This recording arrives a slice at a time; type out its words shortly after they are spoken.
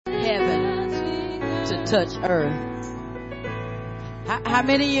to touch earth? How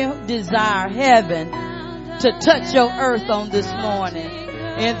many of you desire heaven to touch your earth on this morning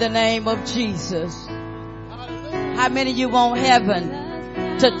in the name of Jesus? How many of you want heaven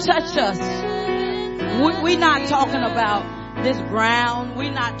to touch us? We're not talking about this ground.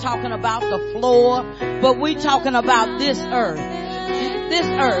 We're not talking about the floor, but we're talking about this earth. This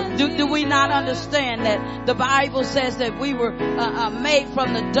earth. Do we not understand that the Bible says that we were made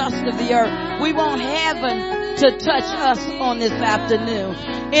from the dust of the earth? We want heaven to touch us on this afternoon.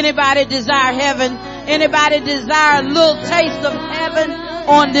 Anybody desire heaven? Anybody desire a little taste of heaven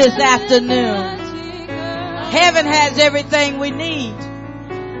on this afternoon? Heaven has everything we need.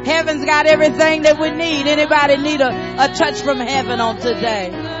 Heaven's got everything that we need. Anybody need a touch from heaven on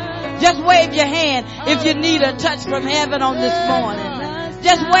today? Just wave your hand if you need a touch from heaven on this morning.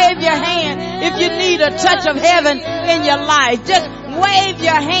 Just wave your hand if you need a touch of heaven in your life. Just wave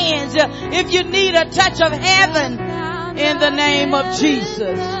your hands if you need a touch of heaven in the name of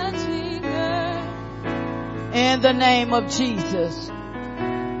Jesus. In the name of Jesus.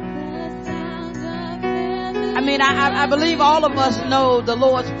 I believe all of us know the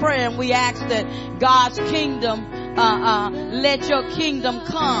Lord's Prayer, and we ask that God's kingdom, let your kingdom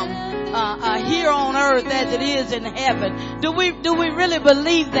come, here on earth as it is in heaven. Do we really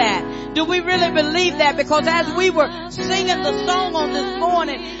believe that? Do we really believe that? Because as we were singing the song on this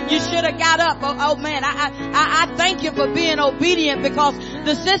morning, you should have got up. Oh man, I thank you for being obedient, because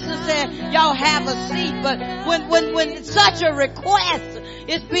the sister said, y'all have a seat. But when such a request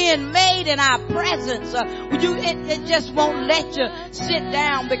is being made in our presence, it just won't let you sit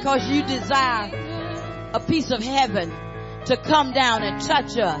down, because you desire a piece of heaven to come down and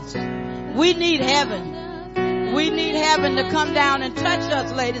touch us. We need heaven. We need heaven to come down and touch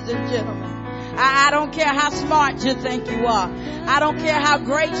us, ladies and gentlemen. I don't care how smart you think you are. I don't care how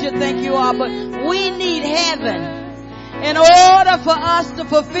great you think you are, but we need heaven. In order for us to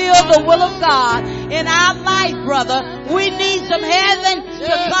fulfill the will of God in our life, brother, we need some heaven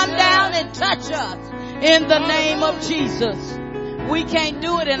to come down and touch us in the name of Jesus. We can't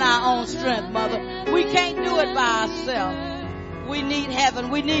do it in our own strength, mother. We can't do it by ourselves. We need heaven.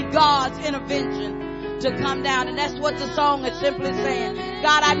 We need God's intervention to come down. And that's what the song is simply saying.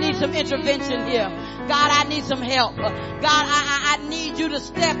 God, I need some intervention here. God, I need some help. God, I need you to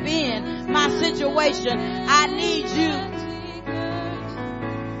step in my situation. I need you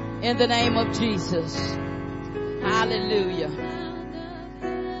in the name of Jesus. Hallelujah.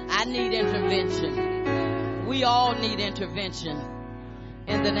 I need intervention. We all need intervention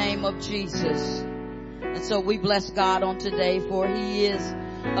in the name of Jesus. And so we bless God on today, for He is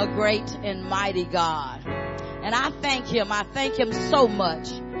a great and mighty God. And I thank Him. I thank Him so much.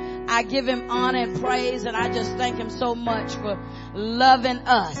 I give Him honor and praise, and I just thank Him so much for loving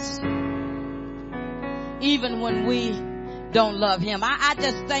us, even when we don't love Him. I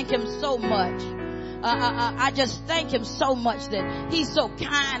just thank Him so much. I just thank Him so much that He's so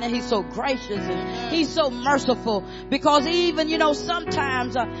kind and He's so gracious and He's so merciful. Because even,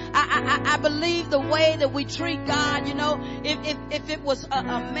 sometimes I believe the way that we treat God, if it was a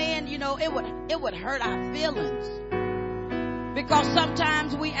man, it would hurt our feelings. Because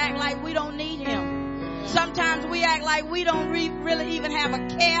sometimes we act like we don't need Him. Sometimes we act like we don't really even have a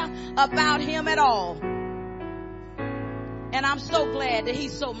care about Him at all. And I'm so glad that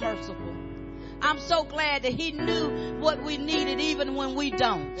He's so merciful. I'm so glad that He knew what we needed even when we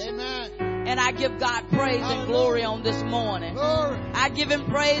don't. Amen. And I give God praise and glory on this morning. Glory. I give Him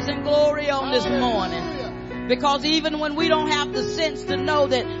praise and glory on this morning. Because even when we don't have the sense to know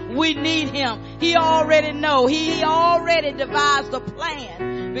that we need Him, He already know. He already devised a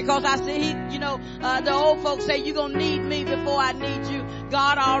plan. Because I see, the old folks say, you're going to need me before I need you.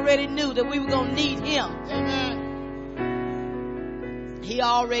 God already knew that we were going to need Him. Amen. He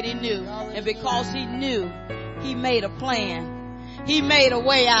already knew. And because He knew, He made a plan. He made a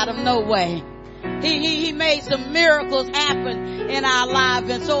way out of no way. He made some miracles happen in our lives.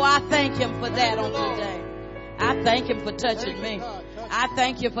 And so I thank Him for that on today. I thank Him for touching me. I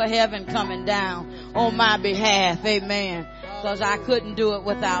thank You for heaven coming down on my behalf. Amen. Because I couldn't do it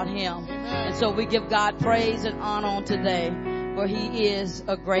without Him. And so we give God praise and honor on today, for He is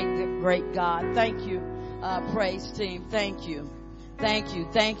a great, great God. Thank you, praise team. Thank you. Thank you,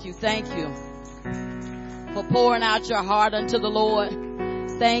 thank you, thank you for pouring out your heart unto the Lord.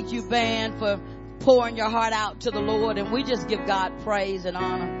 Thank you, band, for pouring your heart out to the Lord. And we just give God praise and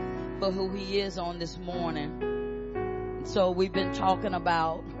honor for who He is on this morning. So we've been talking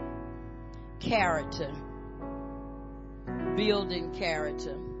about character, building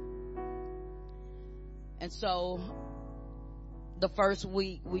character. And so the first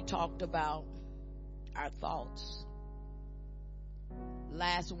week we talked about our thoughts.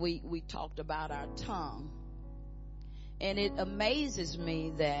 Last week we talked about our tongue, and it amazes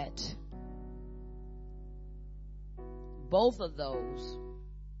me that both of those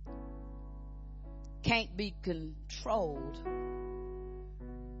can't be controlled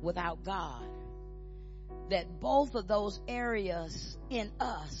without God. That both of those areas in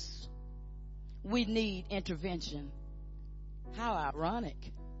us, we need intervention. How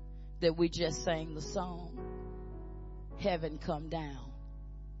ironic that we just sang the song, Heaven Come Down.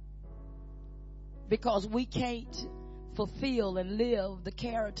 Because we can't fulfill and live the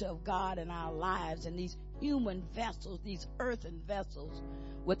character of God in our lives and these human vessels, these earthen vessels,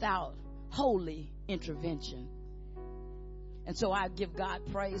 without holy intervention. And so I give God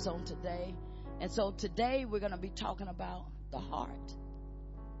praise on today. And so today we're going to be talking about the heart.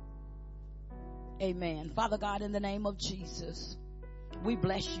 Amen. Father God, in the name of Jesus, we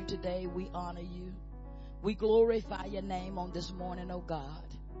bless you today. We honor you. We glorify your name on this morning, oh God.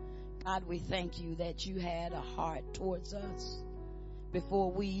 God, we thank you that you had a heart towards us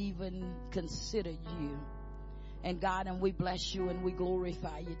before we even considered you. And God, and we bless you and we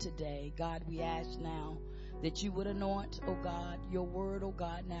glorify you today. God, we ask now that you would anoint, oh God, your word, oh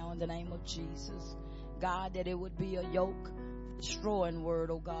God, now in the name of Jesus. God, that it would be a yoke destroying word,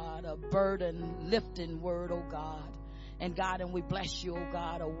 oh God, a burden lifting word, oh God. And God, and we bless you, oh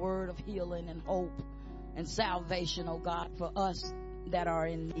God, a word of healing and hope and salvation, oh God, for us that are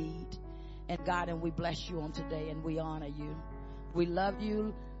in need. And God, and we bless you on today and we honor you. We love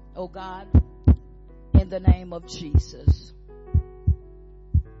you, oh God, in the name of Jesus.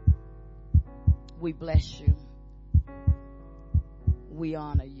 We bless you. We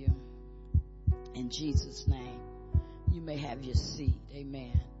honor you. In Jesus' name, you may have your seat.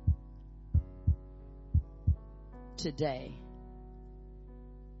 Amen. Today,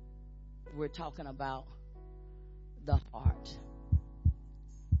 we're talking about the heart.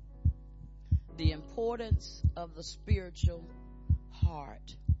 The importance of the spiritual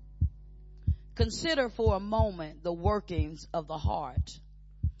heart. Consider for a moment the workings of the heart.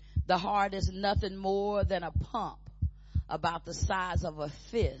 The heart is nothing more than a pump about the size of a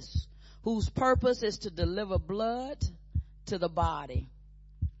fist, whose purpose is to deliver blood to the body.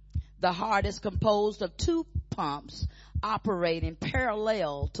 The heart is composed of two pumps operating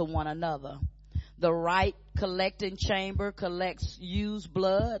parallel to one another. The right collecting chamber collects used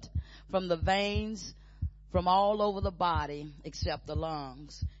blood from the veins from all over the body except the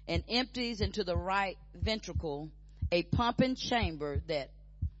lungs, and empties into the right ventricle a pumping chamber that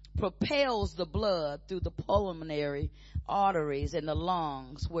propels the blood through the pulmonary arteries in the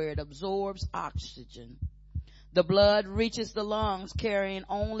lungs, where it absorbs oxygen. The blood reaches the lungs carrying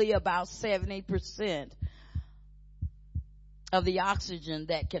only about 70% of the oxygen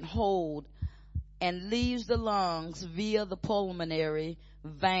that can hold, and leaves the lungs via the pulmonary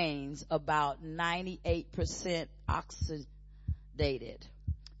veins about 98% oxidated.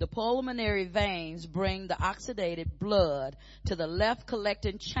 The pulmonary veins bring the oxidated blood to the left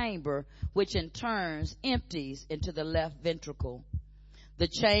collecting chamber, which in turn empties into the left ventricle. The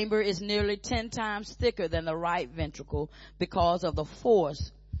chamber is nearly 10 times thicker than the right ventricle because of the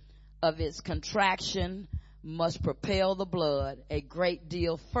force of its contraction must propel the blood a great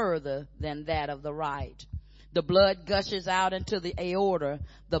deal further than that of the right. The blood gushes out into the aorta,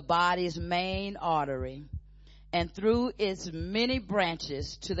 the body's main artery, and through its many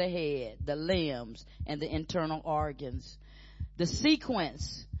branches to the head, the limbs, and the internal organs. The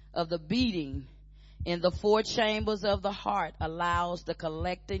sequence of the beating in the four chambers of the heart allows the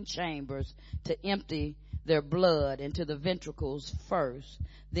collecting chambers to empty their blood into the ventricles first,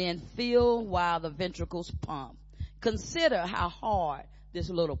 then fill while the ventricles pump. Consider how hard this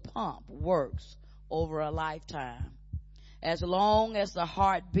little pump works over a lifetime. As long as the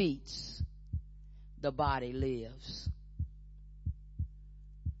heart beats, the body lives.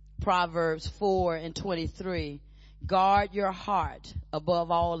 Proverbs 4:23, guard your heart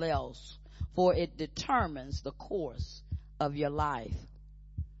above all else, for it determines the course of your life.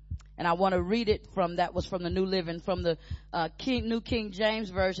 And I want to read it from the New Living, from the New King James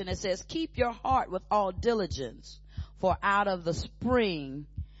Version. It says, keep your heart with all diligence, for out of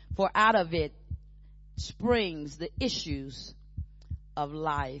it springs the issues of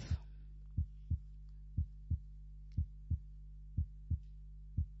life.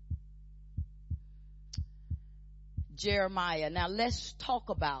 Jeremiah. Now let's talk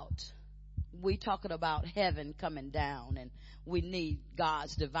about, we talking about heaven coming down, and we need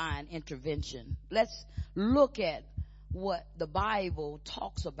God's divine intervention. Let's look at what the Bible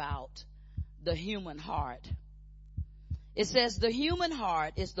talks about the human heart. It says the human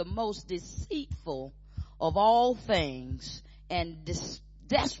heart is the most deceitful of all things and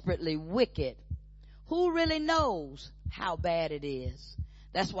desperately wicked. Who really knows how bad it is?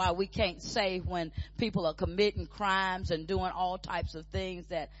 That's why we can't say when people are committing crimes and doing all types of things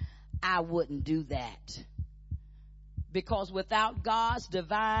that I wouldn't do that. Because without God's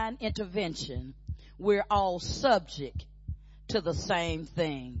divine intervention, we're all subject to the same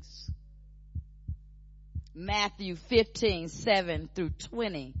things. Matthew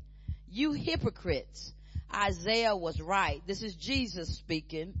 15:7-20. You hypocrites. Isaiah was right. This is Jesus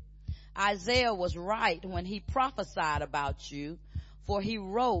speaking. Isaiah was right when he prophesied about you, for he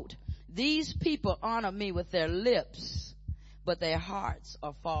wrote, these people honor me with their lips, but their hearts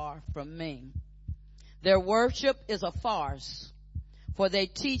are far from me. Their worship is a farce, for they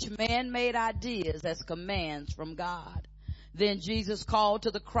teach man-made ideas as commands from God. Then Jesus called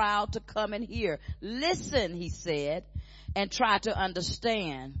to the crowd to come and hear. Listen, he said, and try to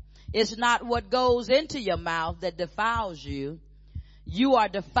understand. It's not what goes into your mouth that defiles you. You are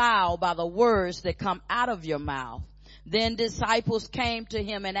defiled by the words that come out of your mouth. Then disciples came to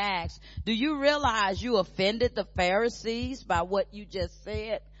him and asked, do you realize you offended the Pharisees by what you just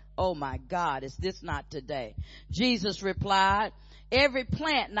said? Oh my God, is this not today? Jesus replied, every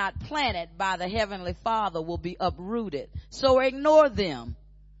plant not planted by the Heavenly Father will be uprooted. So ignore them.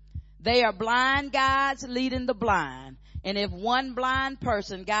 They are blind guides leading the blind. And if one blind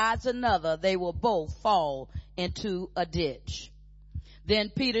person guides another, they will both fall into a ditch.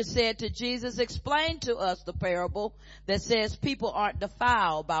 Then Peter said to Jesus, explain to us the parable that says people aren't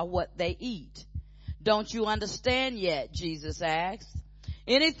defiled by what they eat. Don't you understand yet? Jesus asked.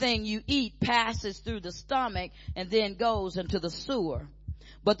 Anything you eat passes through the stomach and then goes into the sewer.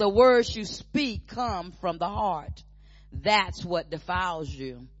 But the words you speak come from the heart. That's what defiles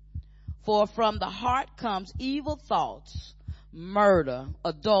you. For from the heart comes evil thoughts, murder,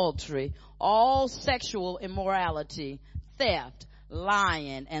 adultery, all sexual immorality, theft,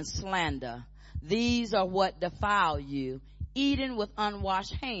 lying, and slander. These are what defile you. Eating with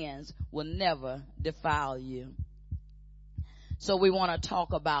unwashed hands will never defile you. So we want to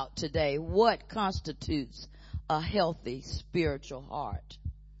talk about today what constitutes a healthy spiritual heart.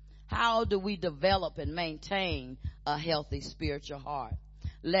 How do we develop and maintain a healthy spiritual heart?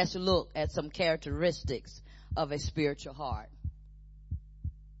 Let's look at some characteristics of a spiritual heart.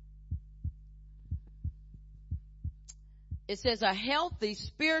 It says a healthy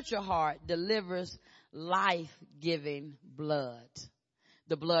spiritual heart delivers life-giving blood.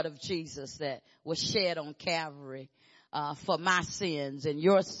 The blood of Jesus that was shed on Calvary for my sins and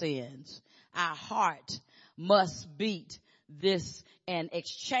your sins. Our heart must beat this and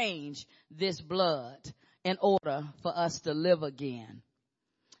exchange this blood in order for us to live again.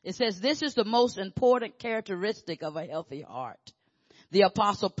 It says this is the most important characteristic of a healthy heart. The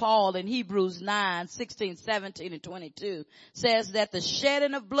Apostle Paul in Hebrews 9:16, 17, and 22 says that the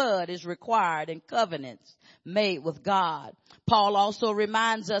shedding of blood is required in covenants made with God. Paul also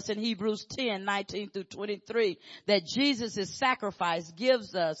reminds us in Hebrews 10:19-23 that Jesus' sacrifice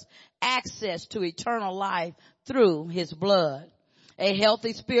gives us access to eternal life through his blood. A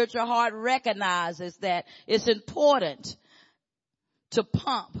healthy spiritual heart recognizes that it's important to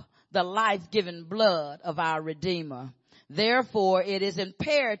pump the life-giving blood of our Redeemer. Therefore, it is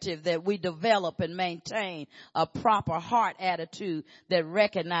imperative that we develop and maintain a proper heart attitude that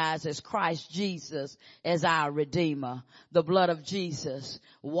recognizes Christ Jesus as our Redeemer. The blood of Jesus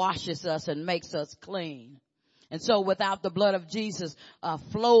washes us and makes us clean. And so without the blood of Jesus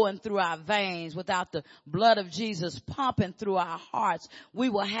flowing through our veins, without the blood of Jesus pumping through our hearts, we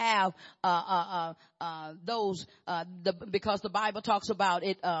will have because the Bible talks about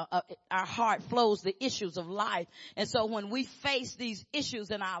it, our heart flows the issues of life. And so when we face these issues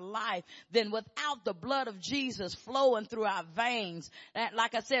in our life, then without the blood of Jesus flowing through our veins,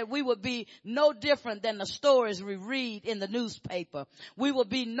 like I said, we would be no different than the stories we read in the newspaper. We will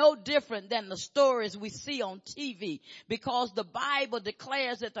be no different than the stories we see on TV, because the Bible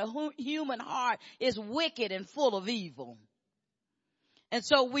declares that the human heart is wicked and full of evil. And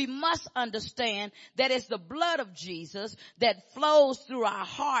so we must understand that it's the blood of Jesus that flows through our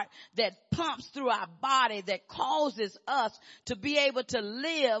heart, that pumps through our body, that causes us to be able to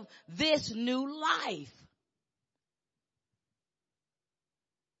live this new life.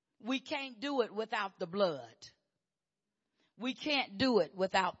 We can't do it without the blood. We can't do it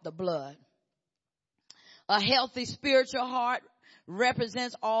without the blood. A healthy spiritual heart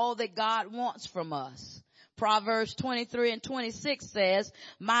represents all that God wants from us. Proverbs 23:26 says,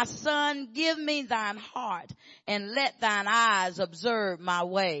 my son, give me thine heart and let thine eyes observe my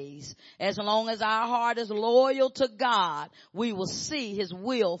ways. As long as our heart is loyal to God, we will see his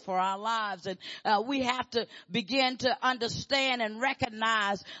will for our lives. And we have to begin to understand and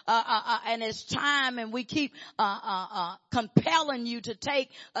recognize, and it's time, and we keep compelling you to take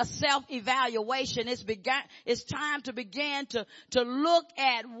a self-evaluation. It's time to begin to look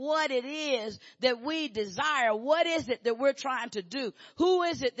at what it is that we desire. What is it that we're trying to do? Who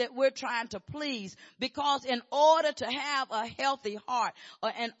is it that we're trying to please? Because in order to have a healthy heart,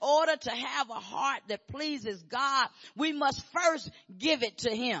 or in order to have a heart that pleases God, we must first give it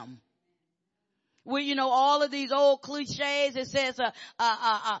to him. We, all of these old cliches, it says,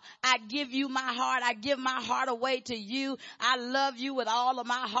 I give you my heart. I give my heart away to you. I love you with all of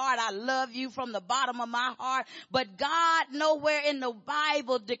my heart. I love you from the bottom of my heart. But God nowhere in the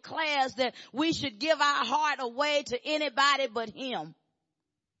Bible declares that we should give our heart away to anybody but him.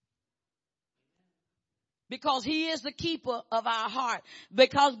 Because he is the keeper of our heart.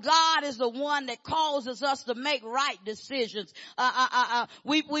 Because God is the one that causes us to make right decisions.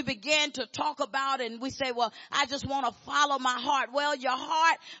 We began to talk about it, and we say, well, I just want to follow my heart. Well, your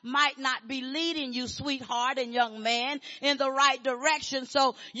heart might not be leading you, sweetheart and young man, in the right direction.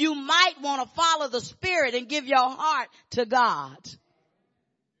 So you might want to follow the Spirit and give your heart to God.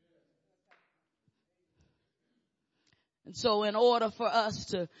 And so in order for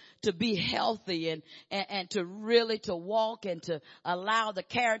us to be healthy and to really to walk and to allow the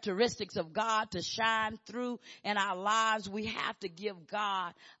characteristics of God to shine through in our lives, we have to give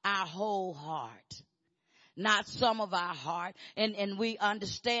God our whole heart. Not some of our heart. And we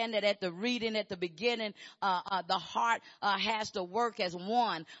understand that at the reading at the beginning, the heart has to work as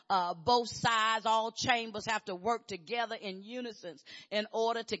one. Both sides, all chambers have to work together in unison in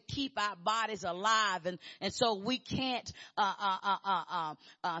order to keep our bodies alive. And so we can't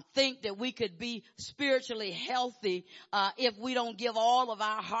think that we could be spiritually healthy if we don't give all of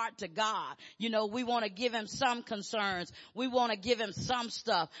our heart to God. We want to give him some concerns. We want to give him some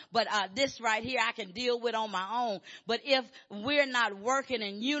stuff. But this right here I can deal with on my own. But if we're not working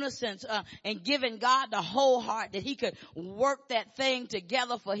in unison and giving God the whole heart that he could work that thing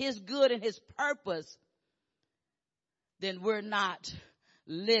together for his good and his purpose, then we're not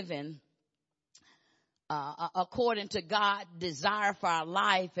living according to God's desire for our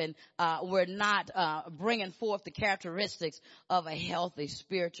life, and we're not bringing forth the characteristics of a healthy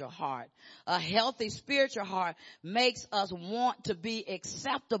spiritual heart. A healthy spiritual heart makes us want to be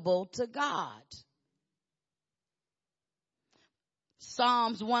acceptable to God.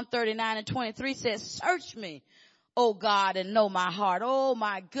 Psalms 139:23 says, search me, O God, and know my heart. Oh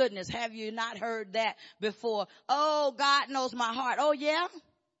my goodness, have you not heard that before? Oh, God knows my heart. Oh yeah?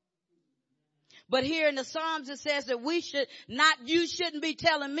 But here in the Psalms it says that you shouldn't be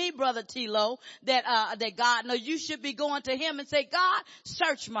telling me, Brother Tilo, that God knows. You should be going to him and say, God,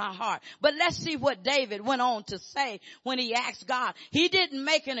 search my heart. But let's see what David went on to say when he asked God. He didn't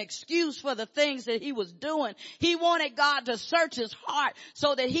make an excuse for the things that he was doing. He wanted God to search his heart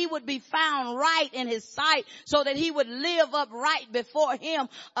so that he would be found right in his sight, so that he would live upright before him.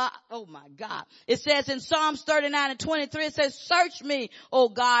 Oh my God. It says in Psalms 39:23, it says, search me, O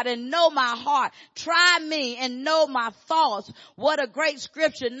God, and know my heart. Try me and know my thoughts. What a great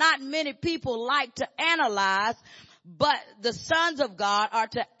scripture. Not many people like to analyze, but the sons of God are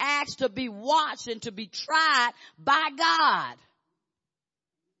to ask to be watched and to be tried by God.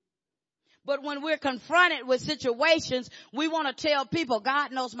 But when we're confronted with situations, we want to tell people,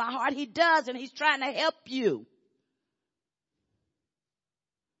 God knows my heart. He does, and he's trying to help you.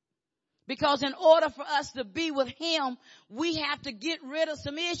 Because in order for us to be with him, we have to get rid of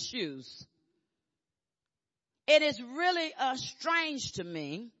some issues. It is really strange to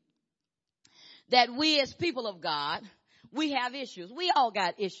me that we as people of God, we have issues. We all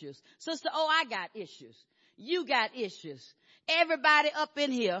got issues. Sister, I got issues. You got issues. Everybody up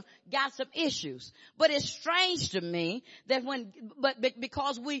in here got some issues. But it's strange to me that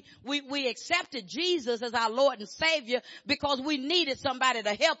because we accepted Jesus as our Lord and Savior because we needed somebody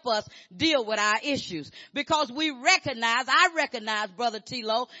to help us deal with our issues. Because I recognize, Brother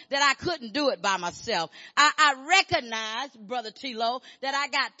Tilo, that I couldn't do it by myself. I recognize, Brother Tilo, that I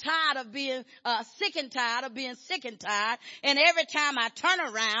got tired of being sick and tired of being sick and tired. And every time I turn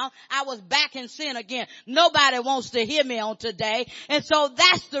around, I was back in sin again. Nobody wants to hear me on today. And so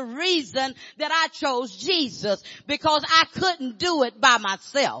that's the reason that I chose Jesus, because I couldn't do it by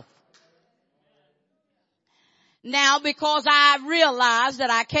myself. Now, because I realize that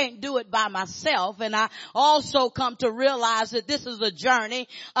I can't do it by myself, and I also come to realize that this is a journey.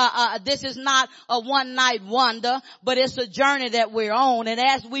 This is not a one-night wonder, but it's a journey that we're on. And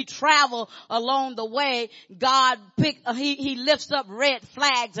as we travel along the way, God He lifts up red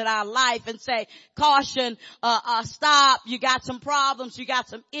flags in our life and say, caution, stop, you got some problems, you got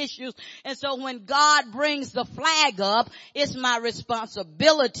some issues. And so when God brings the flag up, it's my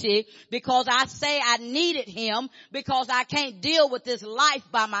responsibility, because I say I needed Him, because I can't deal with this life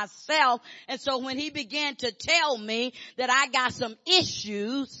by myself. And so when He began to tell me that I got some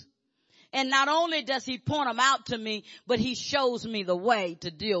issues, and not only does He point them out to me, but He shows me the way to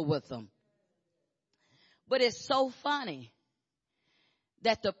deal with them. But it's so funny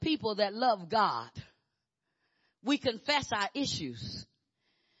that the people that love God, we confess our issues,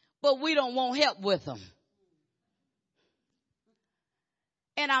 but we don't want help with them.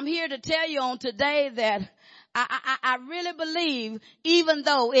 And I'm here to tell you on today that I really believe, even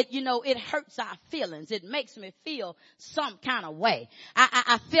though it hurts our feelings, it makes me feel some kind of way.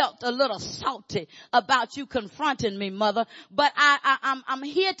 I felt a little salty about you confronting me, Mother, but I'm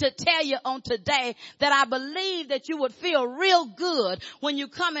here to tell you on today that I believe that you would feel real good when you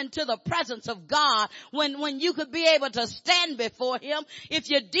come into the presence of God, when you could be able to stand before Him if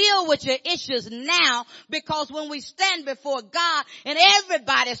you deal with your issues now, because when we stand before God and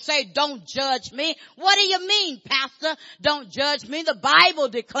everybody say, don't judge me, what do you mean, Pastor? Don't judge me. The Bible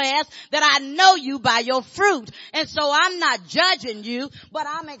declares that I know you by your fruit. And so I'm not judging you, but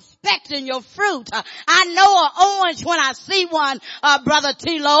I'm expecting your fruit. I know an orange when I see one, Brother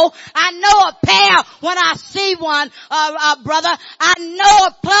Tilo. I know a pear when I see one, brother. I know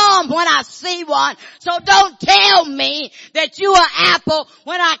a plum when I see one. So don't tell me that you are apple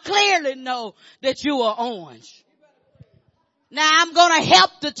when I clearly know that you are orange. Now I'm going to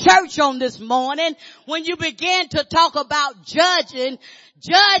help the church on this morning. When you begin to talk about judging,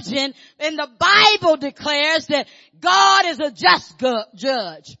 and the Bible declares that God is a just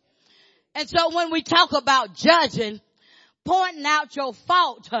judge. And so when we talk about judging, pointing out your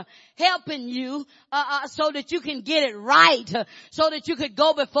fault, helping you so that you can get it right, so that you could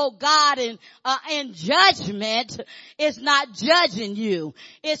go before God in judgment. It's not judging you,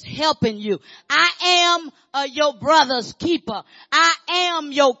 it's helping you. I am your brother's keeper. I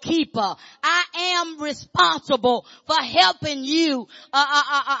am your keeper. I am responsible for helping you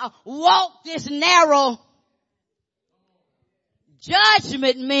walk this narrow.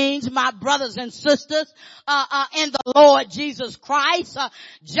 Judgment means, my brothers and sisters, in the Lord Jesus Christ,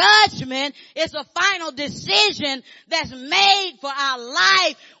 judgment is a final decision that's made for our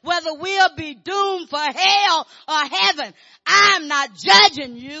life, whether we'll be doomed for hell or heaven. I'm not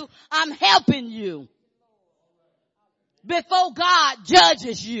judging you, I'm helping you before God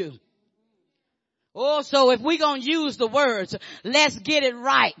judges you. Oh, so if we're going to use the words, let's get it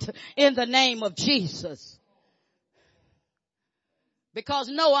right in the name of Jesus. Because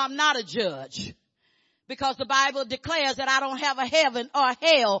no, I'm not a judge. Because the Bible declares that I don't have a heaven or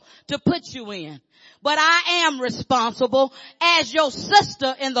hell to put you in. But I am responsible as your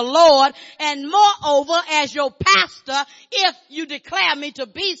sister in the Lord, and moreover as your pastor, if you declare me to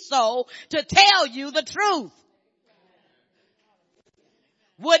be so, to tell you the truth.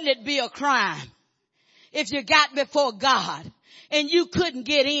 Wouldn't it be a crime if you got before God and you couldn't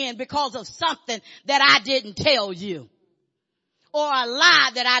get in because of something that I didn't tell you? Or a lie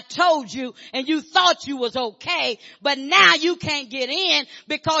that I told you and you thought you was okay, but now you can't get in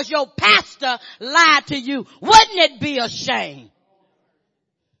because your pastor lied to you. Wouldn't it be a shame?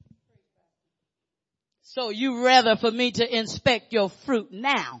 So you rather for me to inspect your fruit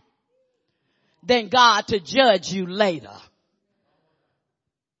now than God to judge you later.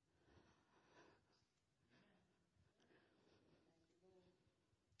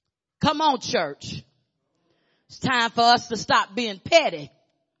 Come on, church. It's time for us to stop being petty.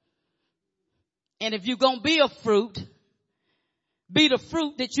 And if you're going to be a fruit, be the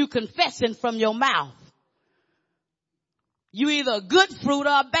fruit that you confessing from your mouth. You either a good fruit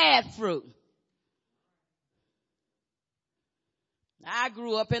or a bad fruit. I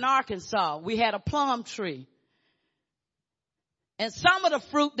grew up in Arkansas. We had a plum tree. And some of the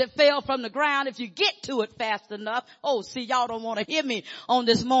fruit that fell from the ground, if you get to it fast enough, see, y'all don't want to hear me on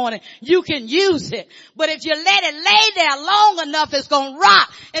this morning, you can use it. But if you let it lay there long enough, it's going to rot.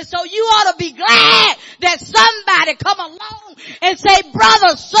 And so you ought to be glad that somebody come along and say,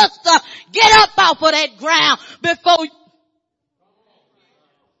 brother, sister, get up off of that ground before you.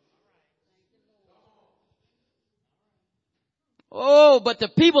 Oh, but the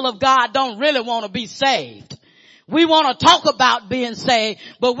people of God don't really want to be saved. We want to talk about being saved,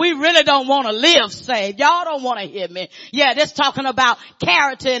 but we really don't want to live saved. Y'all don't want to hear me. Yeah, this talking about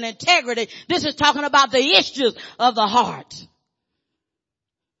character and integrity. This is talking about the issues of the heart.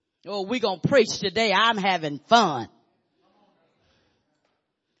 Oh, we're going to preach today. I'm having fun.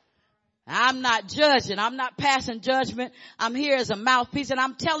 I'm not judging. I'm not passing judgment. I'm here as a mouthpiece, and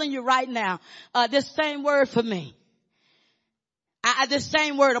I'm telling you right now, this same word for me. This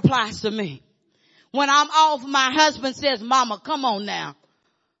same word applies to me. When I'm off, my husband says, Mama, come on now.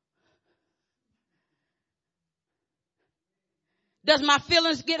 Does my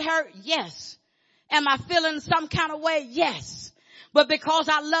feelings get hurt? Yes. Am I feeling some kind of way? Yes. But because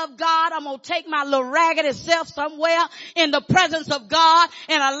I love God, I'm going to take my little raggedy self somewhere in the presence of God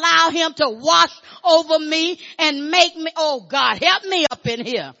and allow him to wash over me and make me, oh God, help me up in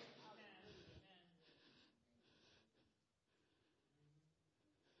here.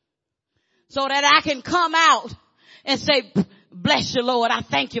 So that I can come out and say, bless you, Lord. I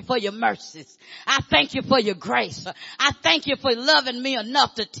thank you for your mercies. I thank you for your grace. I thank you for loving me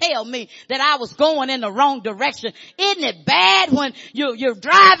enough to tell me that I was going in the wrong direction. Isn't it bad when you're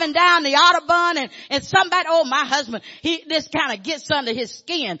driving down the Autobahn and somebody, oh, my husband, this kind of gets under his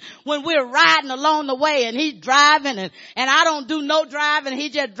skin when we're riding along the way and he's driving and I don't do no driving. He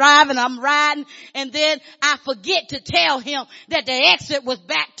just driving. I'm riding. And then I forget to tell him that the exit was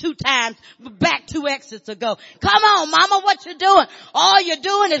back 2 exits ago. Come on, Mama, what you doing? All you're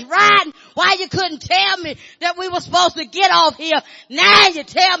doing is riding. Why you couldn't tell me that we were supposed to get off here? Now you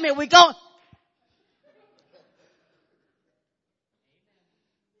tell me we're going.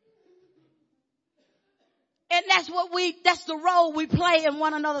 And that's the role we play in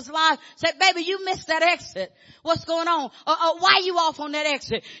one another's lives. Say, baby, you missed that exit. What's going on? Why you off on that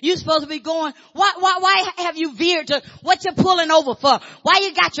exit? You supposed to be going, why have you veered to what you pulling over for? Why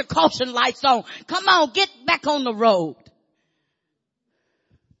you got your caution lights on? Come on, get back on the road.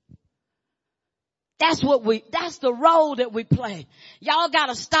 That's the role that we play. Y'all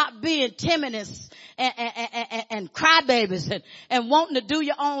gotta stop being timid and crybabies and wanting to do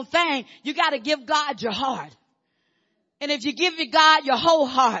your own thing. You gotta give God your heart. And if you give God your whole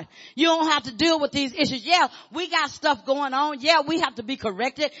heart, you don't have to deal with these issues. Yeah, we got stuff going on. Yeah, we have to be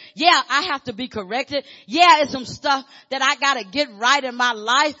corrected. Yeah, I have to be corrected. Yeah, it's some stuff that I gotta get right in my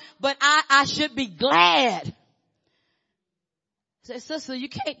life, but I should be glad. Say, sister, you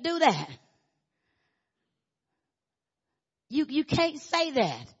can't do that. You can't say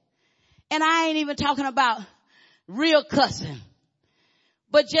that. And I ain't even talking about real cussing,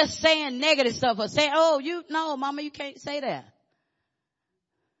 but just saying negative stuff or saying, no, Mama, you can't say that.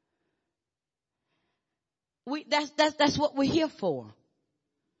 That's what we're here for.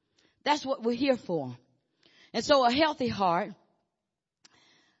 That's what we're here for. And so a healthy heart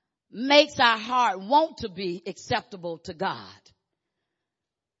makes our heart want to be acceptable to God.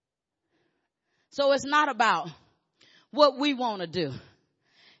 So it's not about what we want to do.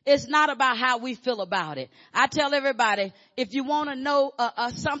 It's not about how we feel about it. I tell everybody, if you want to know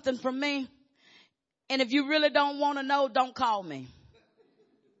something from me, and if you really don't want to know, don't call me.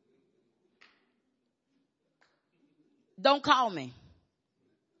 Don't call me.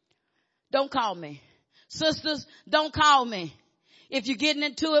 Don't call me. Sisters, don't call me. If you're getting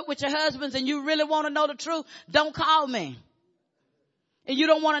into it with your husbands and you really want to know the truth, don't call me. And you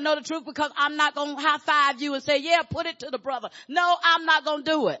don't want to know the truth because I'm not going to high five you and say, yeah, put it to the brother. No, I'm not going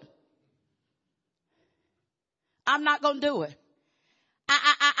to do it. I'm not going to do it.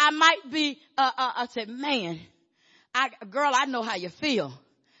 I might be, I said, man, girl, I know how you feel,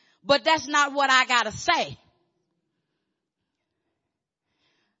 but that's not what I got to say.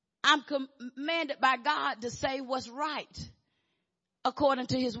 I'm commanded by God to say what's right according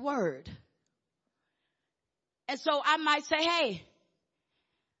to his word. And so I might say, hey,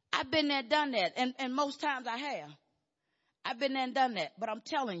 I've been there, done that. And most times I have. I've been there and done that. But I'm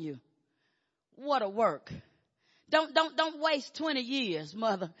telling you, what a work. Don't waste 20 years,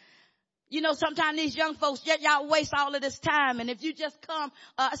 mother. You know, sometimes these young folks, y'all waste all of this time. And if you just come,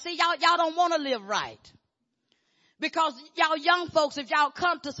 y'all don't want to live right. Because y'all young folks, if y'all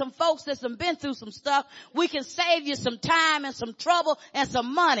come to some folks that's been through some stuff, we can save you some time and some trouble and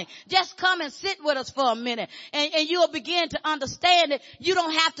some money. Just come and sit with us for a minute and you'll begin to understand that you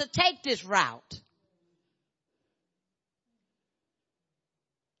don't have to take this route.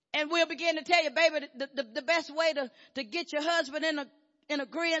 And we'll begin to tell you, baby, the best way to get your husband in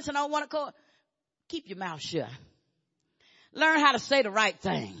agreement and on one accord, keep your mouth shut. Learn how to say the right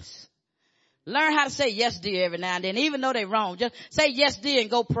things. Learn how to say yes, dear, every now and then, even though they're wrong. Just say yes, dear, and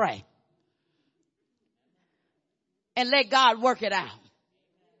go pray. And let God work it out.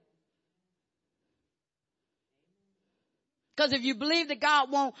 Because if you believe that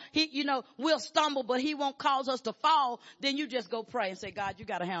God won't, we'll stumble, but he won't cause us to fall, then you just go pray and say, God, you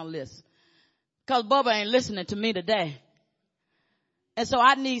got to handle this. Because Bubba ain't listening to me today. And so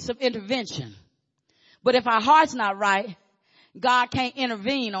I need some intervention. But if our heart's not right, God can't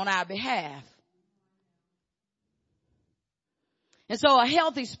intervene on our behalf. And so a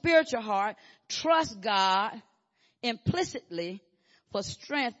healthy spiritual heart trusts God implicitly for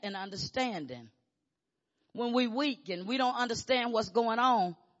strength and understanding. When we're weak and we don't understand what's going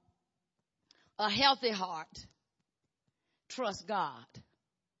on, a healthy heart trusts God.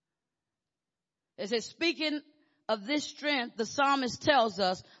 It says, speaking of this strength, the psalmist tells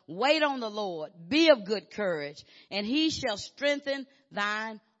us, wait on the Lord, be of good courage, and he shall strengthen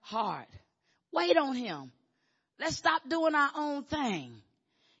thine heart. Wait on him. Let's stop doing our own thing.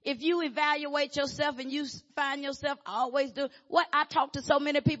 If you evaluate yourself and you find yourself always do what I talk to so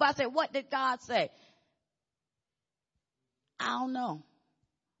many people, I say, what did God say? I don't know.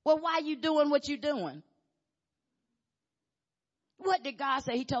 Well, why are you doing what you're doing? What did God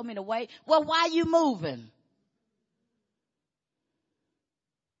say? He told me to wait. Well, why are you moving?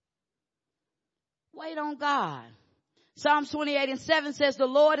 Wait on God. Psalms 28:7 says, the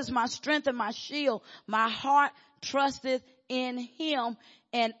Lord is my strength and my shield. My heart trusteth in him,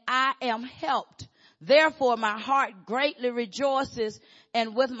 and I am helped. Therefore my heart greatly rejoices,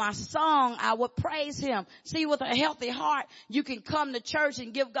 and with my song I will praise him. See, with a healthy heart, you can come to church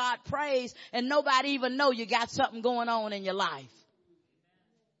and give God praise, and nobody even know you got something going on in your life.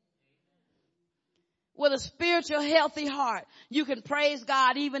 With a spiritual healthy heart, you can praise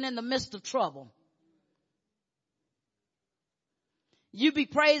God even in the midst of trouble. You be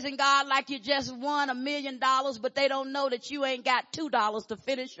praising God like you just won $1 million, but they don't know that you ain't got $2 to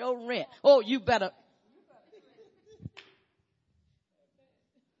finish your rent. Oh, you better.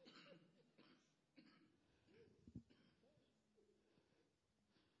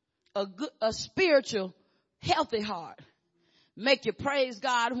 A spiritual, healthy heart make you praise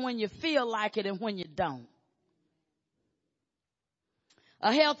God when you feel like it and when you don't.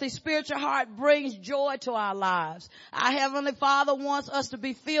 A healthy spiritual heart brings joy to our lives. Our Heavenly Father wants us to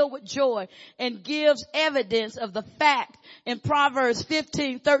be filled with joy and gives evidence of the fact in Proverbs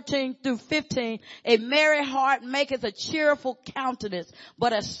 15:13-15, a merry heart maketh a cheerful countenance,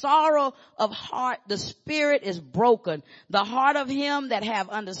 but a sorrow of heart, the spirit is broken. The heart of him that have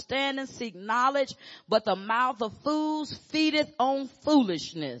understanding seek knowledge, but the mouth of fools feedeth on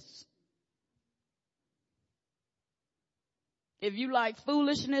foolishness. If you like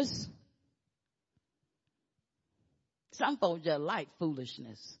foolishness, some folks just like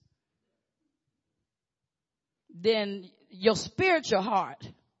foolishness, then your spiritual heart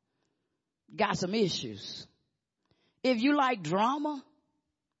got some issues. If you like drama,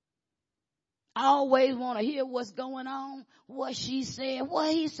 I always want to hear what's going on, what she said,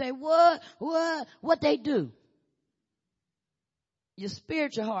 what he said, what they do. Your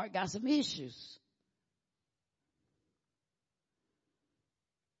spiritual heart got some issues.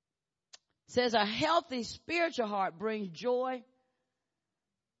 Says a healthy spiritual heart brings joy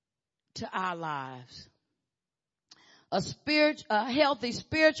to our lives. A healthy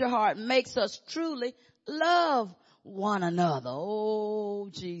spiritual heart makes us truly love one another. Oh,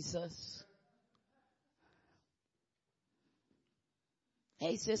 Jesus.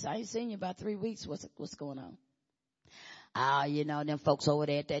 Hey, sis, I ain't seen you about 3 weeks. What's going on? Them folks over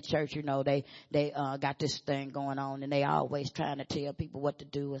there at that church, they got this thing going on, and they always trying to tell people what to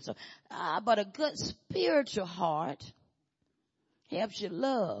do. And so, but a good spiritual heart helps you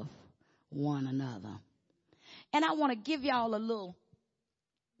love one another. And I want to give y'all a little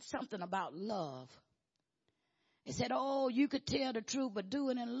something about love. It said, oh, you could tell the truth, but do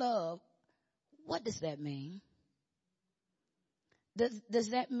it in love. What does that mean? Does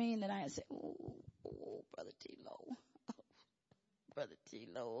that mean that I say, oh, Brother T-Lo? Brother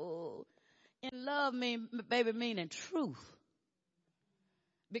T-Lo. In love meaning truth.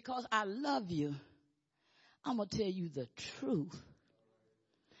 Because I love you, I'm going to tell you the truth.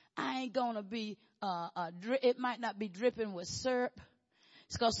 I ain't going to be, it might not be dripping with syrup.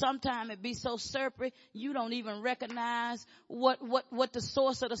 It's because sometimes it be so syrupy, you don't even recognize what the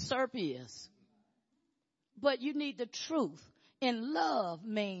source of the syrup is. But you need the truth. In love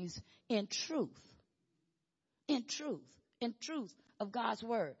means in truth. In truth. In truth of God's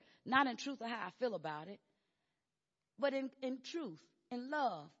word. Not in truth of how I feel about it, but in truth, in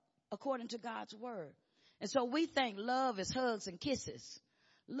love, according to God's word. And so we think love is hugs and kisses.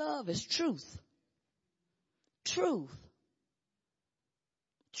 Love is truth. Truth.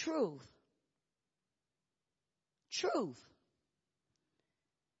 Truth. Truth.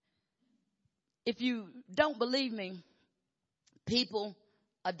 If you don't believe me, People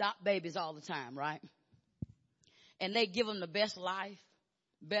adopt babies all the time, right? And they give them the best life,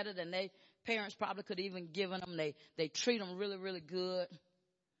 better than they parents probably could even given them. They treat them really, really good.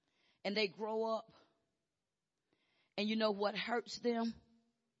 And they grow up. And you know what hurts them?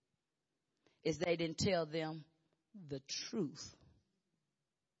 Is they didn't tell them the truth.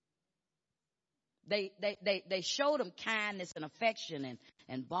 They showed them kindness and affection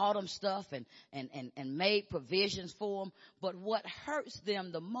and bought them stuff and made provisions for them. But what hurts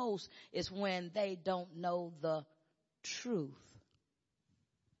them the most is when they don't know the truth.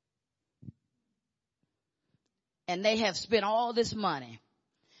 And they have spent all this money,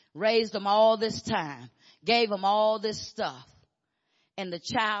 raised them all this time, gave them all this stuff. And the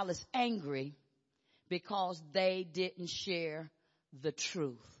child is angry because they didn't share the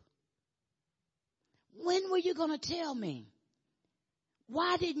truth. When were you going to tell me?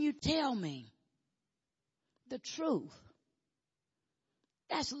 Why didn't you tell me the truth?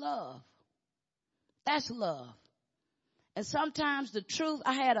 That's love. That's love. And sometimes the truth,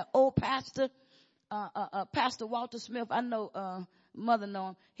 I had an old pastor, Pastor Walter Smith, I know mother know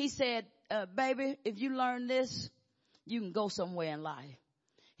him. He said, baby, if you learn this, you can go somewhere in life.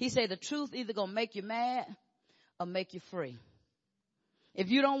 He said the truth either going to make you mad or make you free. If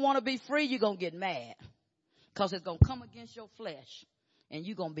you don't want to be free, you're going to get mad because it's going to come against your flesh and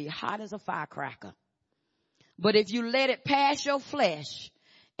you're going to be hot as a firecracker. But if you let it pass your flesh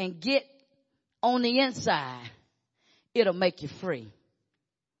and get on the inside, it'll make you free.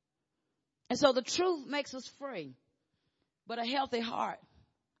 And so the truth makes us free. But a healthy heart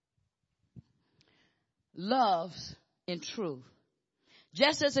loves in truth.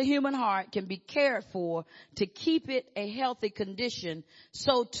 Just as a human heart can be cared for to keep it a healthy condition,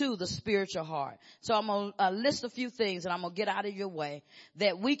 so too the spiritual heart. So I'm going to list a few things, and I'm going to get out of your way,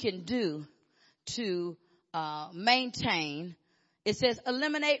 that we can do to maintain. It says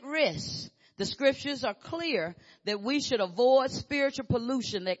eliminate risks. The scriptures are clear that we should avoid spiritual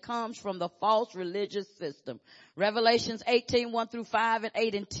pollution that comes from the false religious system. Revelations 18:1-5 and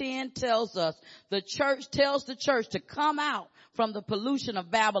 8 and 10 tells us the church tells the church to come out from the pollution of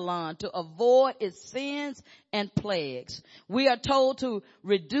Babylon to avoid its sins and plagues. We are told to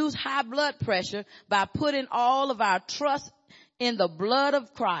reduce high blood pressure by putting all of our trust in the blood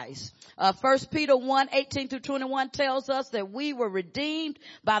of Christ. 1 Peter 1:18-21 tells us that we were redeemed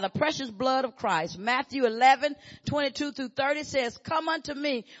by the precious blood of Christ. Matthew 11:22-30 says, come unto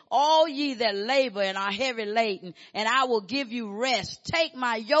me, all ye that labor and are heavy laden, and I will give you rest. Take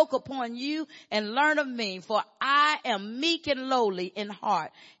my yoke upon you and learn of me, for I am meek and lowly in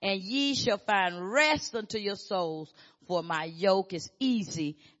heart, and ye shall find rest unto your souls. For my yoke is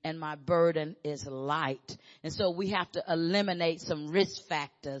easy and my burden is light. And so we have to eliminate some risk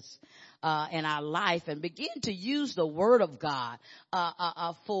factors in our life and begin to use the word of God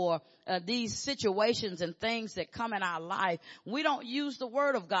for these situations and things that come in our life. We don't use the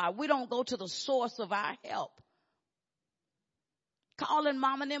word of God. We don't go to the source of our help. Calling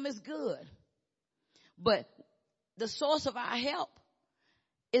mom and them is good, but the source of our help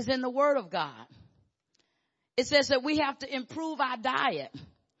is in the word of God. It says that we have to improve our diet.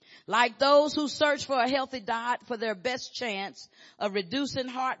 Like those who search for a healthy diet for their best chance of reducing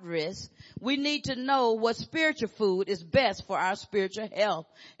heart risk, we need to know what spiritual food is best for our spiritual health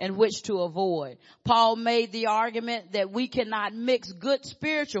and which to avoid. Paul made the argument that we cannot mix good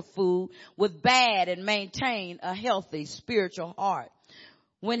spiritual food with bad and maintain a healthy spiritual heart.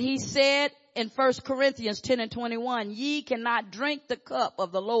 When he said in 1 Corinthians 10:21, ye cannot drink the cup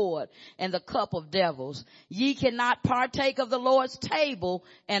of the Lord and the cup of devils. Ye cannot partake of the Lord's table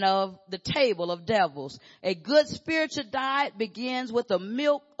and of the table of devils. A good spiritual diet begins with the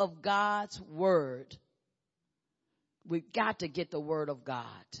milk of God's word. We've got to get the word of God.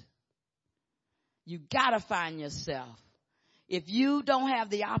 You got to find yourself. If you don't have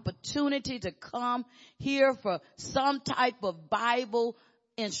the opportunity to come here for some type of Bible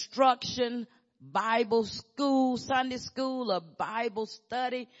instruction, Bible school, Sunday school, or Bible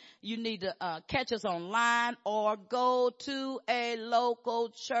study, you need to catch us online or go to a local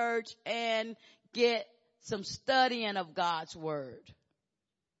church and get some studying of God's word.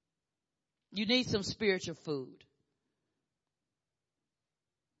 You need some spiritual food.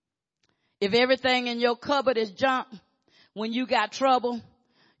 If everything in your cupboard is junk, when you got trouble,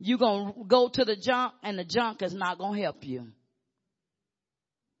 you're going to go to the junk, and the junk is not going to help you.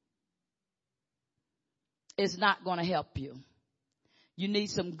 It's not going to help you. You need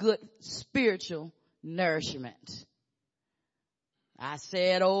some good spiritual nourishment. I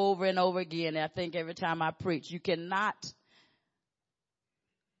say it over and over again. I think every time I preach, you cannot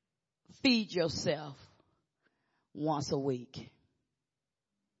feed yourself once a week.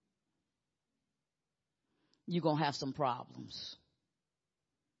 you're going to have some problems.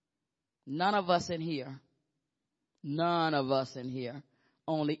 None of us in here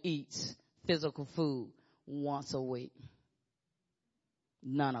only eats physical food once a week.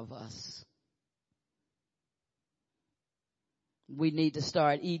 None of us. We need to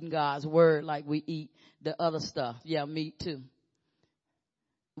start eating God's word like we eat the other stuff. Yeah, meat too.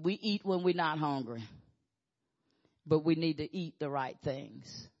 We eat when we're not hungry. But we need to eat the right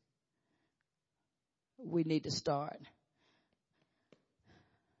things. We need to start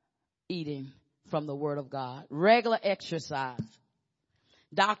eating from the word of God. Regular exercise.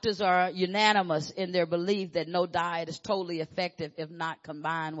 Doctors are unanimous in their belief that no diet is totally effective if not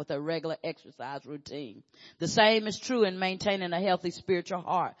combined with a regular exercise routine. The same is true in maintaining a healthy spiritual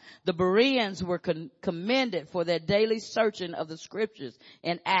heart. The Bereans were commended for their daily searching of the scriptures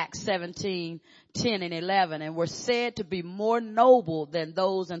in Acts 17:10 and 11, and were said to be more noble than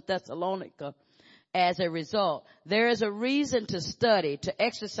those in Thessalonica. As a result, there is a reason to study, to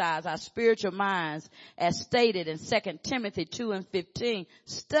exercise our spiritual minds, as stated in 2 Timothy 2:15.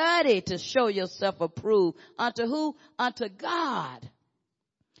 Study to show yourself approved. Unto who? Unto God.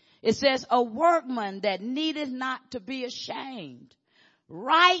 It says, a workman that needeth not to be ashamed,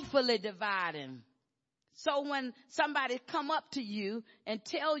 rightfully dividing. So when somebody come up to you and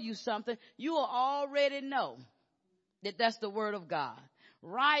tell you something, you will already know that that's the word of God.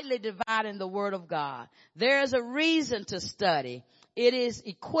 Rightly dividing the word of God. There is a reason to study. It is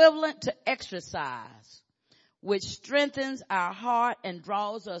equivalent to exercise, which strengthens our heart and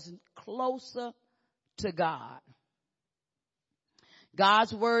draws us closer to God.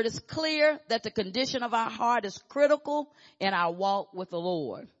 God's word is clear that the condition of our heart is critical in our walk with the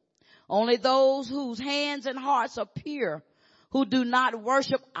Lord. Only those whose hands and hearts are pure, who do not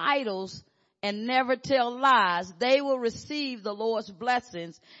worship idols and never tell lies, they will receive the Lord's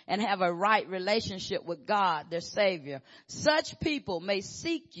blessings and have a right relationship with God, their Savior. Such people may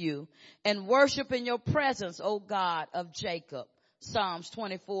seek you and worship in your presence, O God of Jacob. Psalms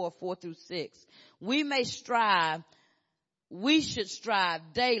 24:4-6. We should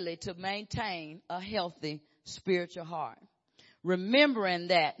strive daily to maintain a healthy spiritual heart, remembering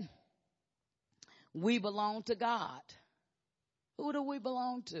that we belong to God. Who do we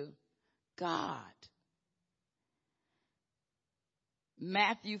belong to? God.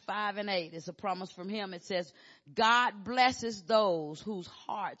 Matthew 5:8 is a promise from him. It says, God blesses those whose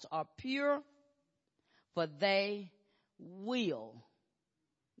hearts are pure, for they will,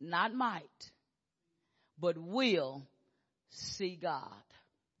 not might, but will see God.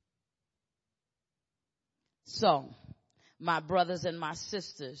 So, my brothers and my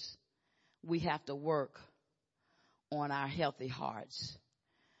sisters, we have to work on our healthy hearts.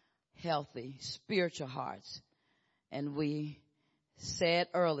 Healthy spiritual hearts. And we said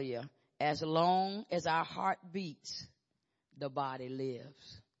earlier, as long as our heart beats, the body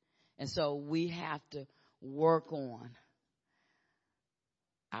lives. And so we have to work on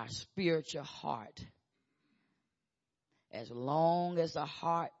our spiritual heart. As long as the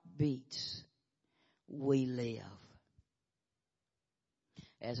heart beats, we live.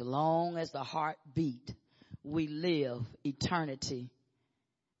 As long as the heart beat, we live eternity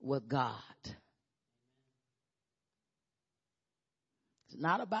with God. It's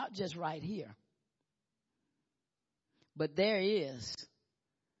not about just right here. But there is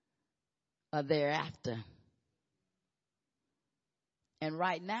a thereafter. And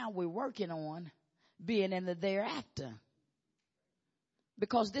right now we're working on being in the thereafter.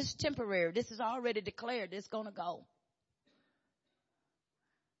 Because this is temporary. This is already declared. It's going to go.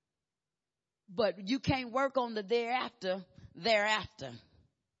 But you can't work on the thereafter.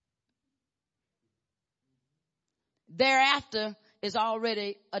 Thereafter is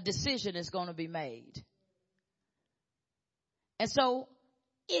already a decision that's going to be made. And so,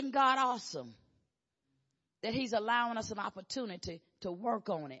 isn't God awesome that he's allowing us an opportunity to work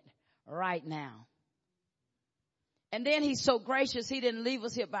on it right now? And then he's so gracious, he didn't leave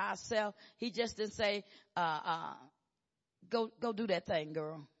us here by ourselves. He just didn't say, go do that thing,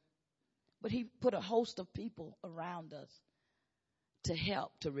 girl. But he put a host of people around us to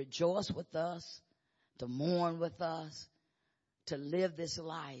help, to rejoice with us, to mourn with us, to live this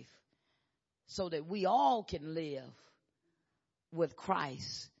life so that we all can live with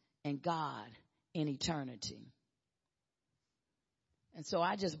Christ and God in eternity. And so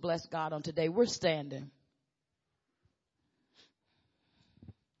I just bless God on today. We're standing.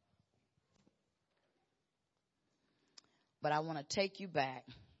 But I want to take you back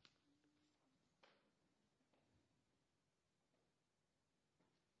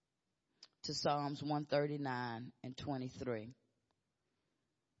to Psalms 139 and 23.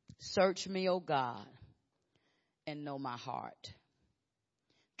 Search me, O God, and know my heart.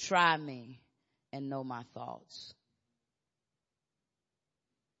 Try me and know my thoughts.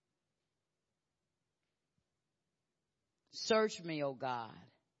 Search me, O God.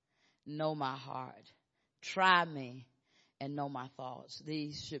 Know my heart. Try me and know my thoughts.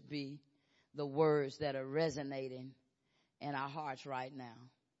 These should be the words that are resonating in our hearts right now.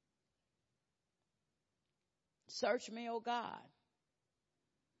 Search me, O God,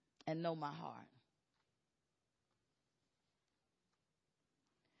 and know my heart.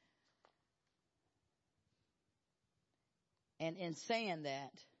 And in saying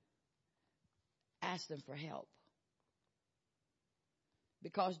that, ask them for help.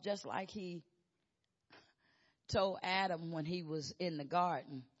 Because just like he told Adam when he was in the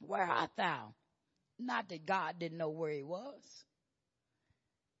garden, where art thou? Not that God didn't know where he was,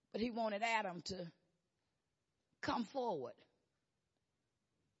 but he wanted Adam to come forward.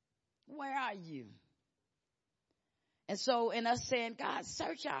 Where are you? And so in us saying, God,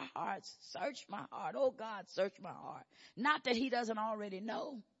 search our hearts, search my heart. Oh God, search my heart. Not that he doesn't already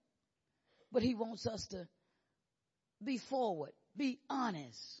know, but he wants us to be forward, be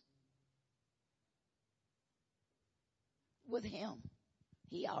honest with him.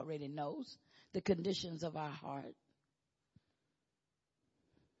 He already knows the conditions of our heart.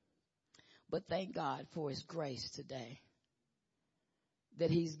 But thank God for his grace today, that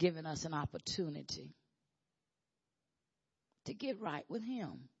he's given us an opportunity to get right with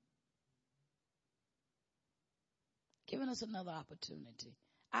him. Giving us another opportunity.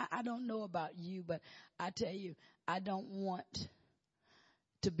 I don't know about you, but I tell you, I don't want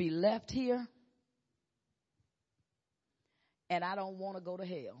to be left here, and I don't want to go to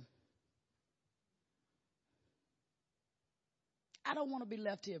hell. I don't want to be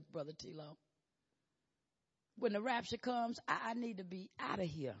left here, Brother Tilo. When the rapture comes, I need to be out of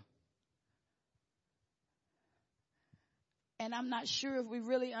here. And I'm not sure if we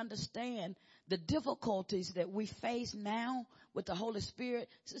really understand the difficulties that we face now with the Holy Spirit.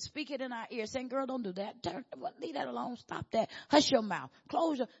 So speak it in our ear, saying, girl, don't do that. Leave that alone. Stop that. Hush your mouth.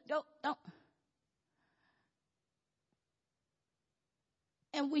 Close your, don't.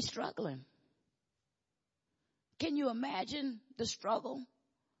 And we struggling. Can you imagine the struggle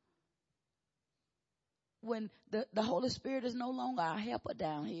when the Holy Spirit is no longer our helper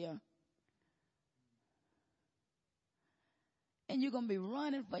down here? And you're going to be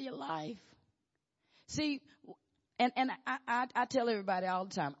running for your life. See, and I tell everybody all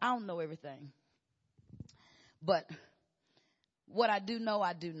the time, I don't know everything. But what I do know,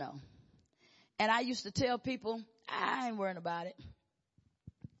 I do know. And I used to tell people, I ain't worrying about it.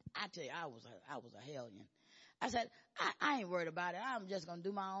 I tell you, I was a hellion. I said, I ain't worried about it. I'm just going to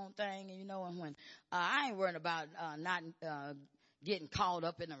do my own thing. And, and when I ain't worried about not getting caught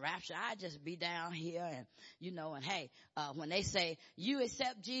up in the rapture. I just be down here and, and hey, when they say you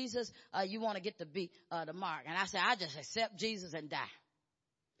accept Jesus, you want to get to be the mark. And I say, I just accept Jesus and die.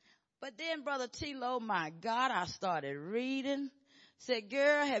 But then, Brother Tilo, my God, I started reading. Said,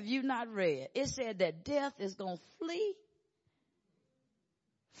 girl, have you not read? It said that death is going to flee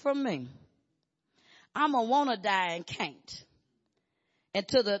from me. I'm going to want to die and can't.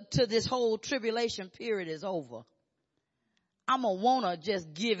 Until this whole tribulation period is over. I'm going to want to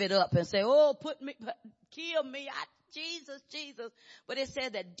just give it up and say, oh, kill me. Jesus. But it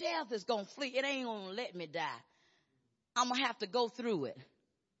said that death is going to flee. It ain't going to let me die. I'm going to have to go through it.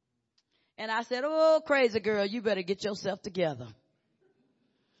 And I said, oh, crazy girl, you better get yourself together.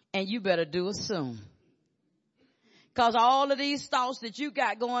 And you better do it soon. Because all of these thoughts that you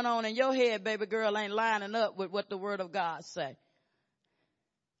got going on in your head, baby girl, ain't lining up with what the Word of God say.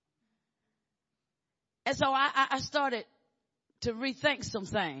 And so I started to rethink some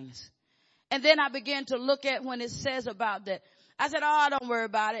things. And then I began to look at when it says about that. I said, oh, don't worry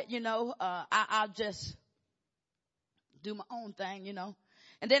about it. I'll just do my own thing,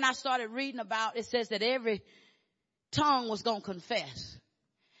 And then I started reading about, it says that every tongue was going to confess.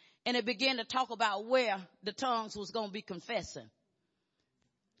 And it began to talk about where the tongues was going to be confessing.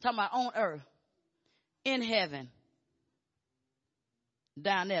 Talking about on earth, in heaven,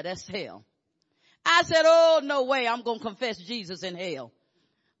 down there, that's hell. I said, oh, no way I'm going to confess Jesus in hell.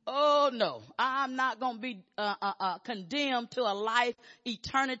 Oh, no, I'm not going to be condemned to a life,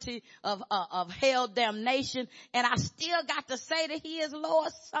 eternity of hell damnation. And I still got to say that he is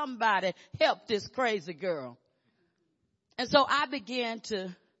Lord. Somebody help this crazy girl. And so I began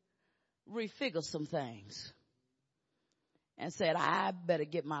to refigure some things and said, I better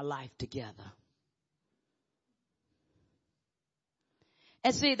get my life together.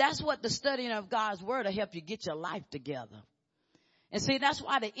 And see, that's what the studying of God's word will help you get your life together. And see, that's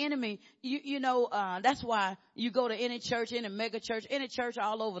why the enemy, that's why you go to any church, any mega church, any church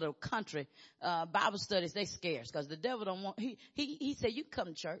all over the country, Bible studies, they scarce because the devil don't want, he said, you come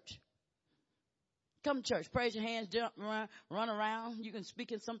to church. Come to church, praise your hands, jump around, run around. You can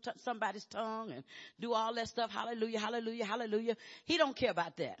speak in somebody's tongue and do all that stuff. Hallelujah, hallelujah, hallelujah. He don't care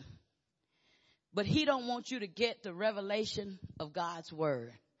about that. But he don't want you to get the revelation of God's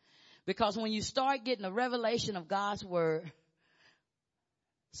word. Because when you start getting the revelation of God's word,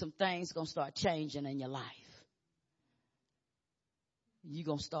 some things going to start changing in your life. You're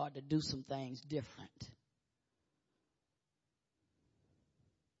going to start to do some things different.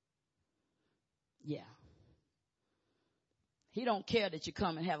 Yeah. He don't care that you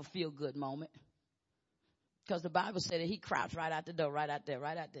come and have a feel-good moment. Because the Bible said that he crouched right out the door, right out there.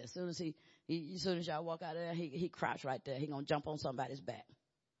 As soon as y'all walk out of there, he crouched right there. He going to jump on somebody's back.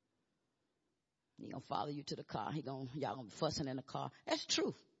 He going to follow you to the car. Y'all going to be fussing in the car. That's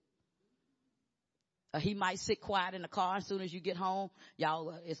true. He might sit quiet in the car. As soon as you get home,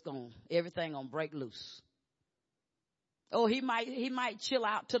 everything going to break loose. Oh, he might chill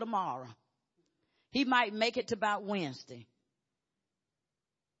out till tomorrow. He might make it to about Wednesday.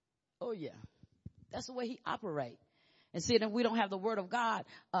 Oh, yeah. That's the way he operates. And see, then we don't have the word of God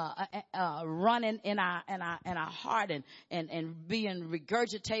running in our heart and being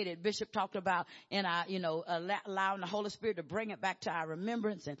regurgitated. Bishop talked about in our, allowing the Holy Spirit to bring it back to our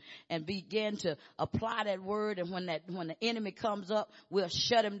remembrance and begin to apply that word. And when the enemy comes up, we'll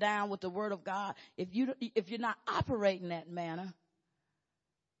shut him down with the word of God. If you're not operating that manner,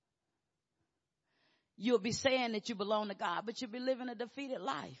 you'll be saying that you belong to God, but you'll be living a defeated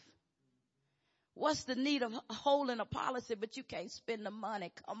life. What's the need of holding a policy, but you can't spend the money?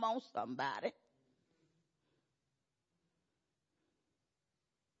 Come on, somebody.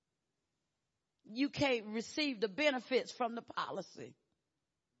 You can't receive the benefits from the policy.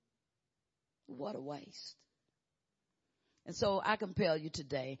 What a waste. And so I compel you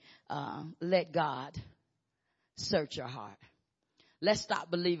today, let God search your heart. Let's stop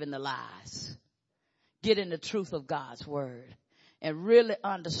believing the lies. Get in the truth of God's word. And really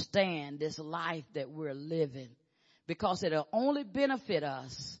understand this life that we're living. Because it'll only benefit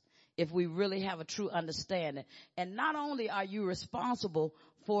us if we really have a true understanding. And not only are you responsible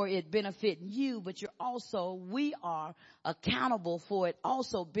for it benefiting you, but we are accountable for it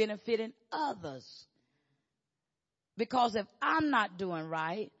also benefiting others. Because if I'm not doing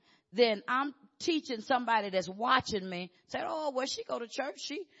right, then I'm teaching somebody that's watching me, say, oh, well, she go to church.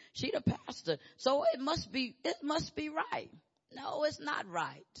 She the pastor. So it must be right. No, it's not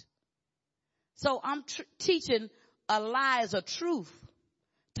right. So I'm teaching a lie as a truth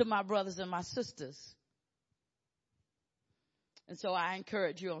to my brothers and my sisters. And so I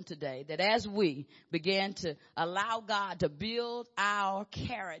encourage you on today that as we begin to allow God to build our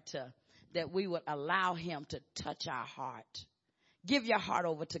character, that we would allow him to touch our heart. Give your heart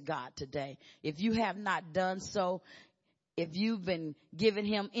over to God today. If you have not done so, if you've been giving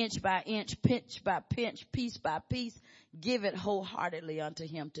him inch by inch, pinch by pinch, piece by piece, give it wholeheartedly unto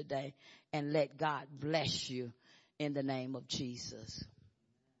him today and let God bless you in the name of Jesus.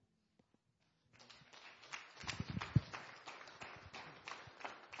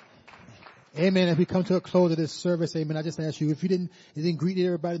 Amen. As we come to a close of this service, amen, I just ask you, if you didn't greet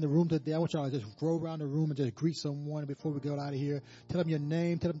everybody in the room today, I want y'all to just go around the room and just greet someone before we go out of here. Tell them your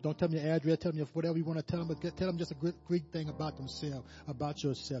name. Don't tell them your address. Tell them whatever you want to tell them. But tell them just a great thing about themselves, about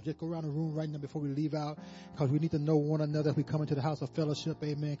yourself. Just go around the room right now before we leave out, because we need to know one another as we come into the house of fellowship.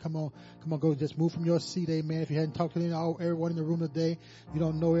 Amen. Come on, go. Just move from your seat. Amen. If you hadn't talked to everyone in the room today, you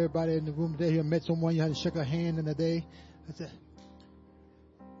don't know everybody in the room today. You met someone, you had to shake a hand in the day. That's it.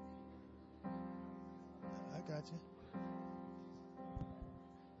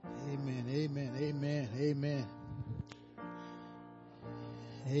 Amen, amen, amen, amen.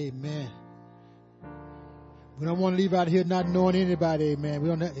 Amen. We don't want to leave out here not knowing anybody, amen. We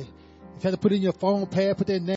don't. If you have to put in your phone pad, put their name.